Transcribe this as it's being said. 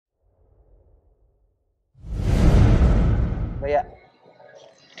But yeah,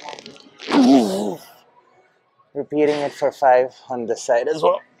 repeating it for 5 on this side as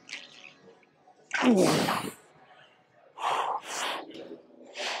well.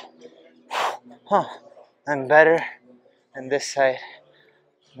 Huh, I'm better on this side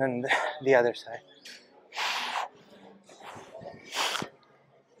than the other side.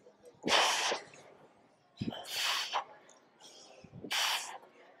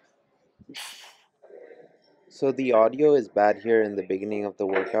 So the audio is bad here in the beginning of the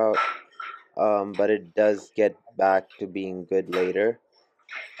workout, but it does get back to being good later.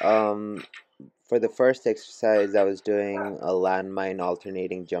 Um, for the first exercise, I was doing a landmine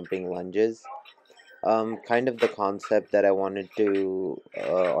alternating jumping lunges. Kind of the concept that I wanted to,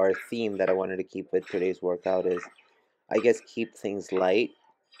 or theme that I wanted to keep with today's workout is, I guess, keep things light,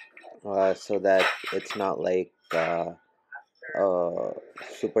 so that it's not like uh,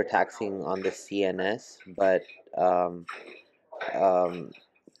 super taxing on the CNS, but um, um,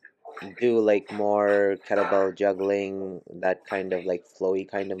 do like more kettlebell juggling, that kind of like flowy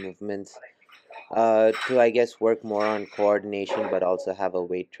kind of movements, to I guess work more on coordination, but also have a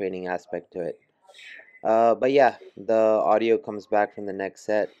weight training aspect to it. But yeah, the audio comes back from the next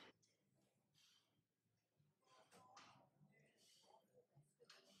set.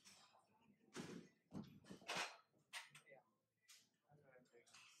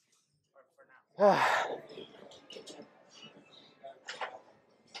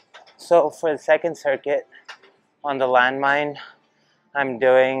 So for the second circuit on the landmine, I'm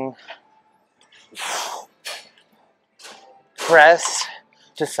doing press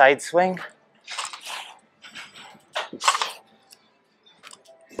to side swing.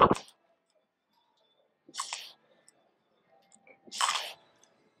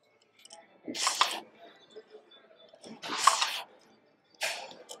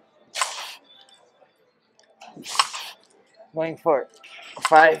 Going for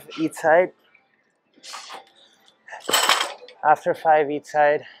 5 each side. After 5 each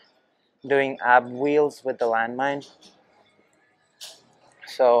side, doing ab wheels with the landmine.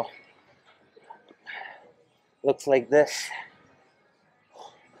 So looks like this.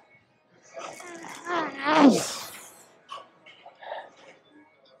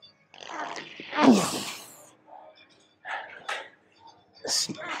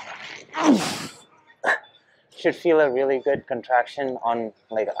 Should feel a really good contraction on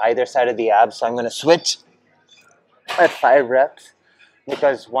like either side of the abs. So I'm going to switch at 5 reps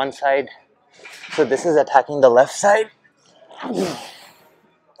because one side, so this is attacking the left side.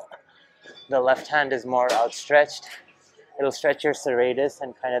 The left hand is more outstretched. It'll stretch your serratus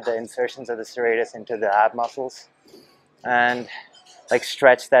and kind of the insertions of the serratus into the ab muscles and like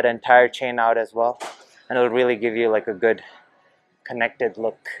stretch that entire chain out as well. And it'll really give you like a good connected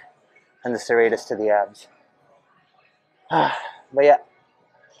look and the serratus to the abs. But yeah,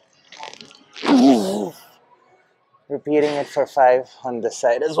 repeating it for 5 on this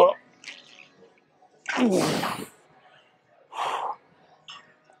side as well.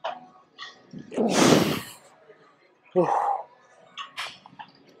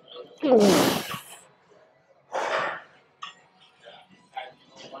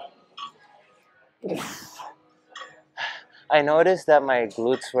 I noticed that my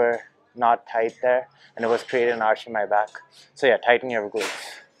glutes were not tight there and it was creating an arch in my back. So yeah, tighten your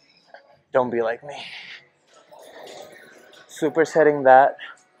glutes. Don't be like me. Supersetting that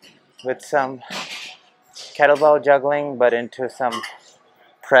with some kettlebell juggling, but into some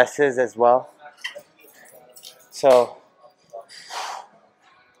presses as well. So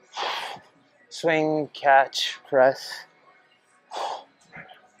swing, catch, press.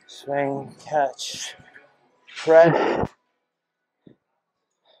 Swing, catch, press.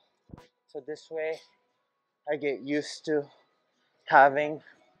 So this way I get used to having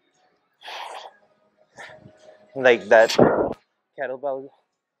like that kettlebell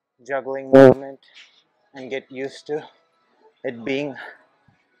juggling movement and get used to it being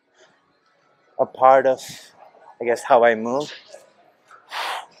a part of, I guess, how I move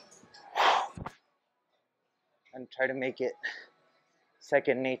and try to make it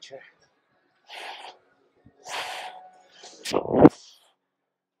second nature.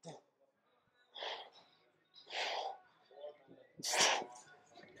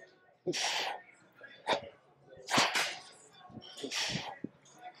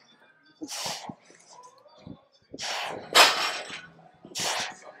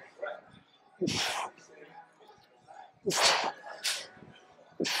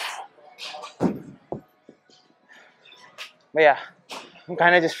 But yeah, I'm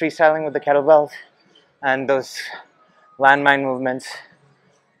kind of just freestyling with the kettlebells, and those landmine movements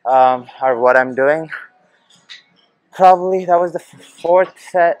are what I'm doing. Probably that was the fourth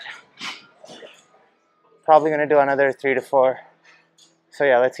set. Probably gonna do another 3 to 4. So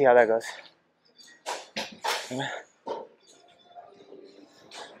yeah, let's see how that goes.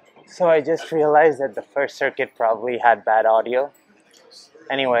 So I just realized that the first circuit probably had bad audio.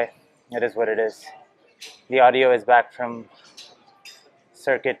 Anyway, it is what it is. The audio is back from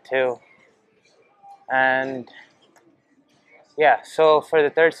circuit 2. And yeah, so for the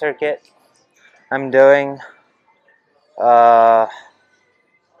third circuit, I'm doing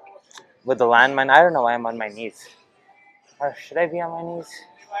with the landmine. I don't know why I'm on my knees. Or should I be on my knees?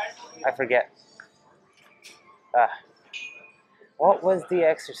 I forget. What was the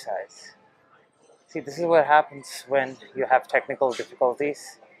exercise? See, this is what happens when you have technical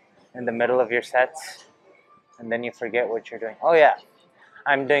difficulties in the middle of your sets, and then you forget what you're doing. Oh yeah,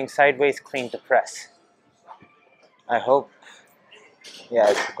 I'm doing sideways clean to press. I hope, yeah,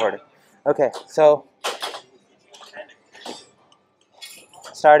 it's recorded. Okay, so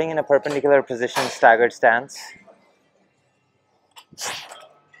starting in a perpendicular position, staggered stance.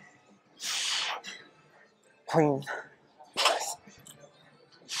 Clean, press,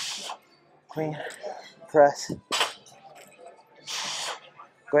 clean, press.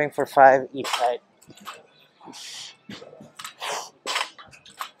 Going for 5 each side.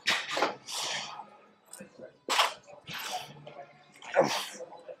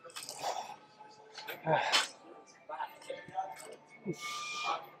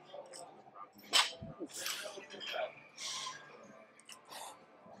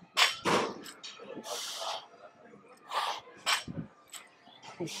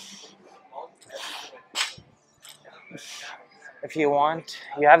 If you want,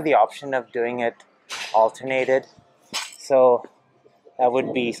 you have the option of doing it alternated. So that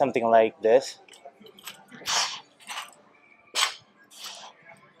would be something like this.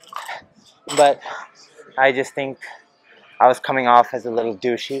 But I just think I was coming off as a little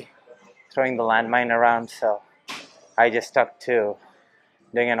douchey, throwing the landmine around, so I just stuck to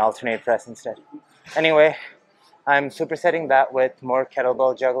doing an alternate press instead. Anyway, I'm supersetting that with more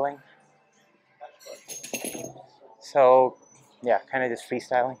kettlebell juggling. So yeah, kind of just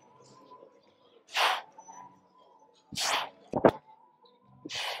freestyling.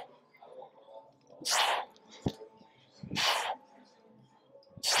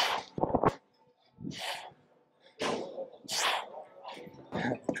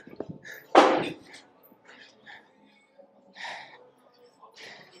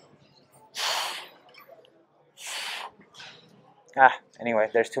 Anyway,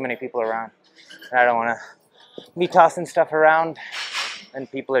 there's too many people around, and I don't want to be tossing stuff around,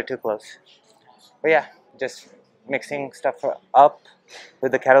 and people are too close. But yeah, just mixing stuff up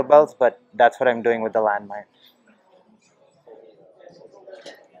with the kettlebells, but that's what I'm doing with the landmine.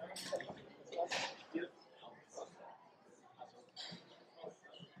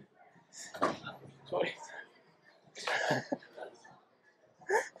 Sorry.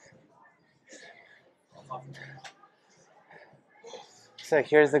 So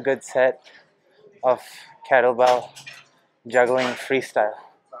here's a good set of kettlebell juggling freestyle.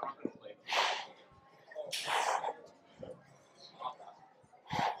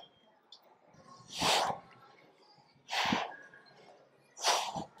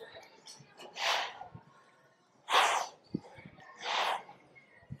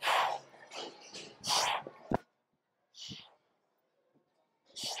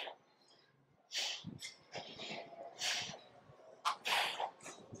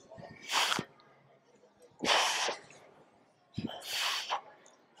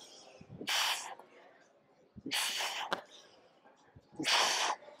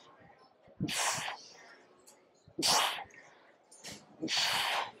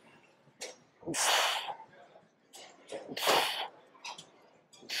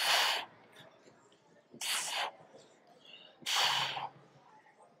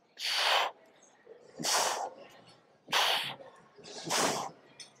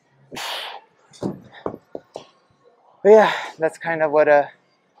 But yeah, that's kind of what a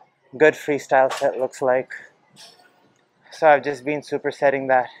good freestyle set looks like. So I've just been supersetting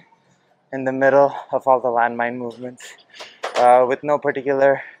that in the middle of all the landmine movements with no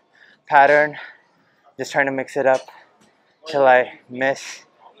particular pattern, just trying to mix it up till I miss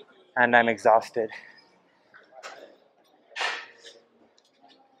and I'm exhausted.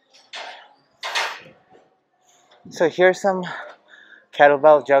 So here's some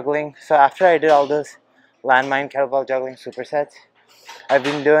kettlebell juggling. So after I did all those landmine kettlebell juggling supersets, I've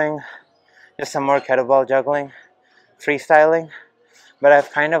been doing just some more kettlebell juggling, freestyling, but I've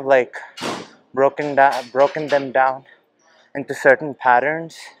kind of like broken them down into certain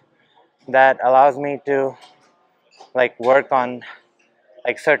patterns that allows me to like work on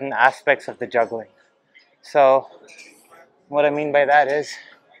like certain aspects of the juggling. So what I mean by that is,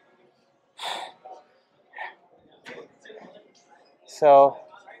 so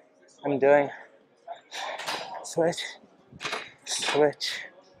I'm doing switch, switch,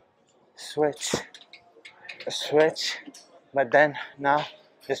 switch, switch, but then now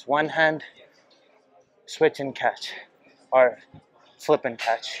just one hand switch and catch, or flip and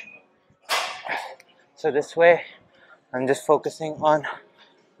catch. So this way I'm just focusing on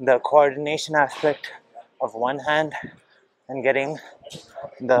the coordination aspect of one hand and getting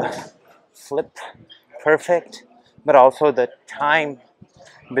the flip perfect, but also the time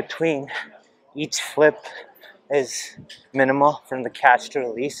between each flip is minimal from the catch to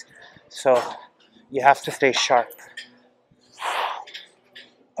release. So you have to stay sharp.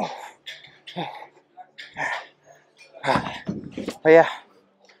 But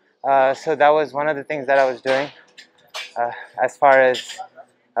yeah, so that was one of the things that I was doing as far as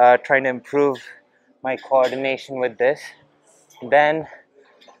trying to improve my coordination with this. Then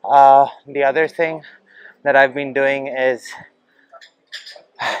the other thing that I've been doing is,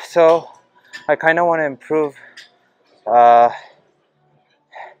 so I kind of want to improve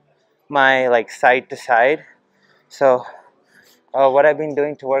my like side to side. So what I've been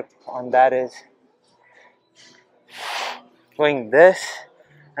doing to work on that is going this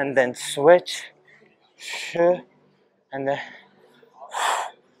and then switch, and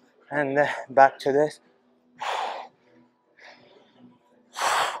then back to this.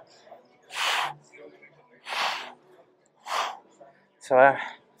 So I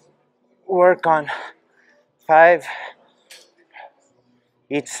work on 5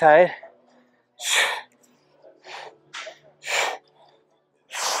 each side.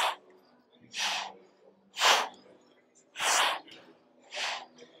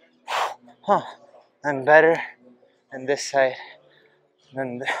 I'm better on this side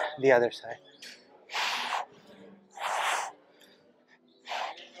than the other side.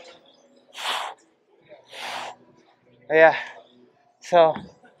 Yeah, so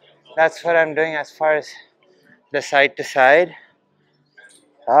that's what I'm doing as far as the side to side.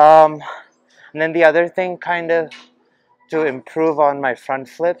 And then the other thing, kind of to improve on my front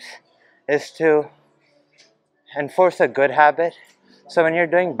flips, is to enforce a good habit. So when you're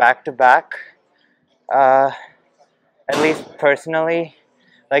doing back to back, at least personally,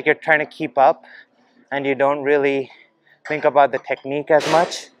 like you're trying to keep up and you don't really think about the technique as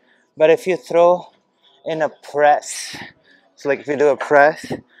much. But if you throw in a press, so like if you do a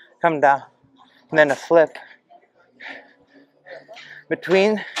press, come down, and then a flip,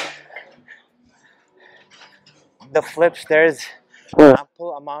 between the flips there's an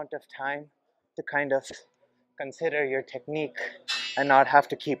ample amount of time to kind of consider your technique and not have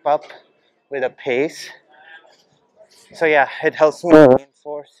to keep up with a pace. So yeah, it helps me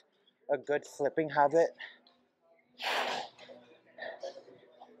reinforce a good flipping habit.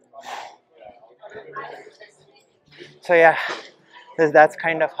 So yeah, that's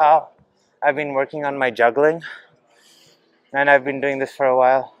kind of how I've been working on my juggling, and I've been doing this for a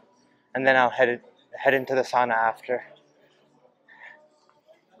while, and then I'll head into the sauna after.